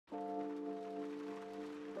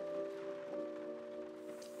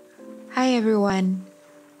Hi everyone!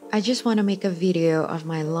 I just want to make a video of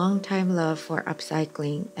my long-time love for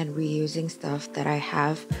upcycling and reusing stuff that I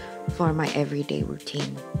have for my everyday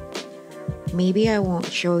routine. Maybe I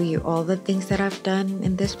won't show you all the things that I've done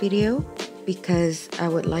in this video because I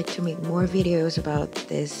would like to make more videos about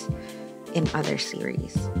this in other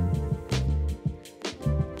series.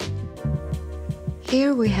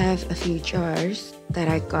 Here we have a few jars that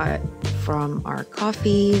I got from our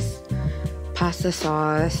coffees, pasta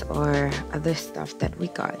sauce, or other stuff that we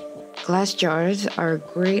got. Glass jars are a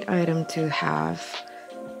great item to have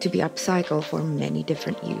to be upcycled for many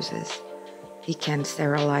different uses. You can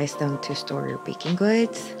sterilize them to store your baking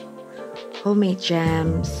goods, homemade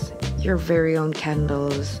jams, your very own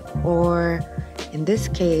candles, or in this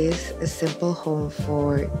case, a simple home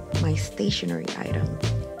for my stationery item.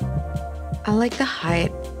 I like the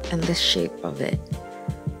height and the shape of it.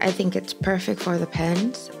 I think it's perfect for the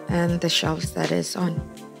pens and the shelves that it's on.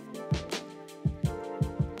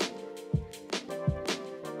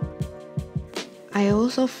 I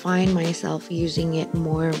also find myself using it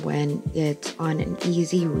more when it's on an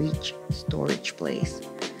easy reach storage place.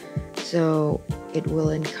 So it will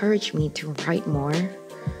encourage me to write more,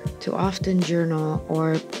 to often journal,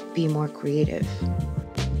 or be more creative.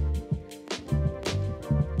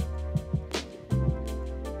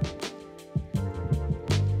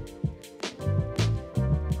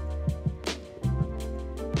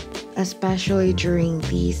 Especially during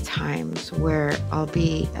these times where I'll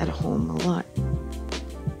be at home a lot.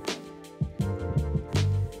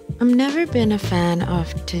 I've never been a fan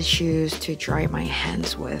of tissues to dry my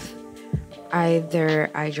hands with. Either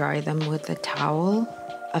I dry them with a towel,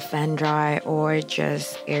 a fan dry, or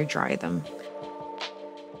just air dry them.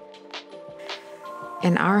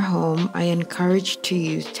 In our home, I encourage to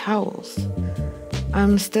use towels.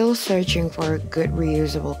 I'm still searching for good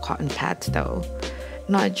reusable cotton pads though.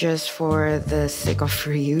 Not just for the sake of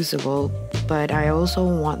reusable, but I also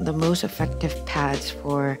want the most effective pads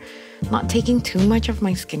for not taking too much of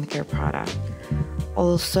my skincare product.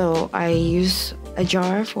 Also, I use a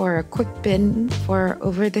jar for a quick bin for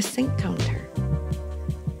over the sink counter.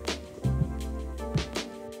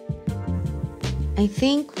 I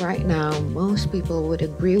think right now most people would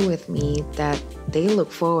agree with me that they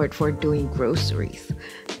look forward for doing groceries.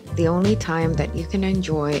 The only time that you can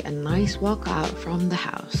enjoy a nice walk out from the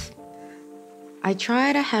house. I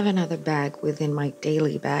try to have another bag within my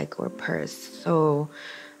daily bag or purse so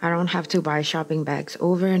I don't have to buy shopping bags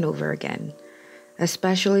over and over again.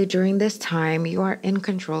 Especially during this time, you are in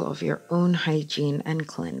control of your own hygiene and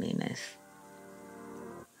cleanliness.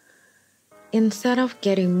 Instead of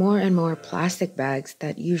getting more and more plastic bags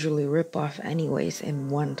that usually rip off anyways in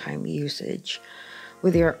one-time usage,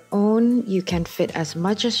 with your own, you can fit as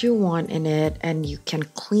much as you want in it and you can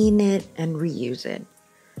clean it and reuse it.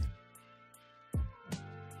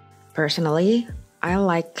 Personally, I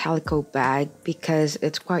like calico bag because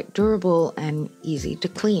it's quite durable and easy to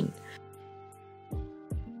clean.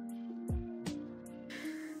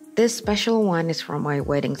 This special one is from my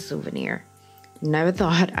wedding souvenir. Never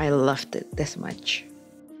thought I loved it this much.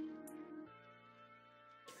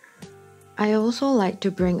 I also like to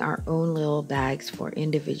bring our own little bags for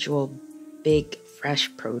individual big fresh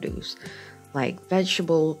produce, like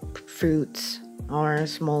vegetable, fruits, or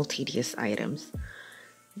small tedious items.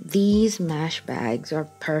 These mesh bags are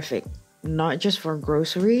perfect, not just for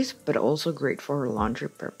groceries, but also great for laundry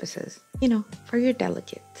purposes. You know, for your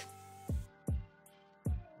delicates.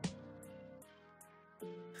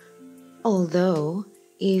 Although,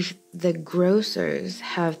 if the grocers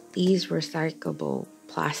have these recyclable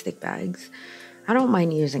plastic bags, I don't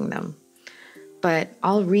mind using them, but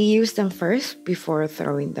I'll reuse them first before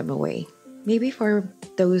throwing them away. Maybe for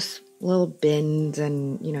those little bins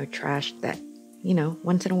and, trash that,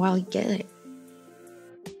 once in a while you get it.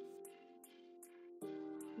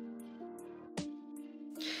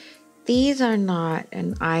 These are not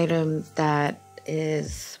an item that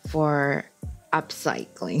is for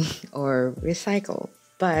upcycling or recycle,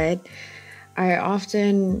 but I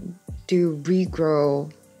often do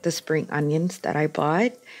regrow the spring onions that I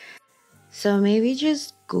bought. So maybe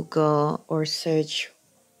just Google or search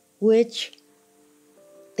which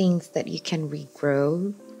things that you can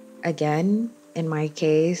regrow. Again, in my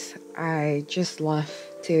case, I just love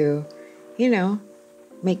to,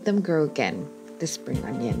 make them grow again, the spring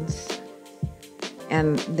onions.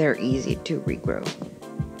 And they're easy to regrow.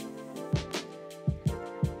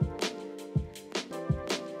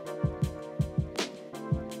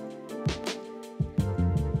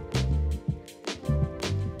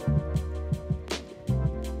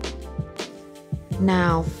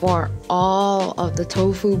 Now, for all of the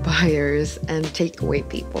tofu buyers and takeaway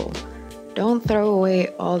people, Don't throw away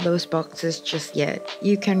all those boxes just yet.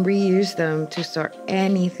 You can reuse them to store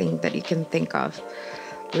anything that you can think of.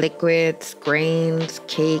 Liquids, grains,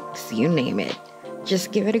 cakes, you name it.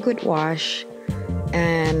 Just give it a good wash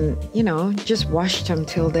and, just wash them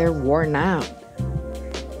till they're worn out.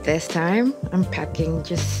 This time, I'm packing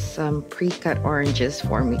just some pre-cut oranges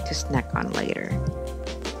for me to snack on later.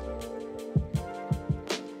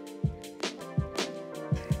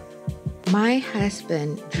 My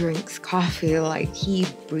husband drinks coffee like he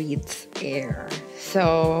breathes air.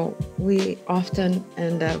 So we often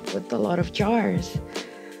end up with a lot of jars.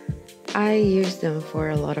 I use them for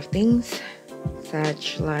a lot of things,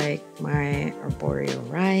 such like my arboreal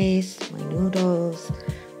rice, my noodles,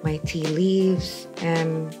 my tea leaves,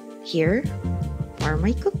 and here are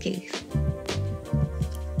my cookies.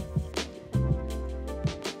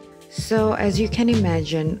 So as you can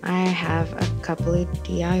imagine, I have a couple of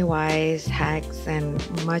DIYs, hacks, and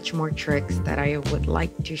much more tricks that I would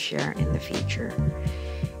like to share in the future.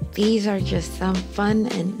 These are just some fun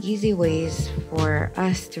and easy ways for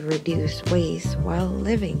us to reduce waste while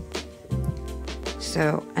living.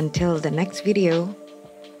 So until the next video,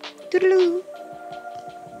 toodaloo!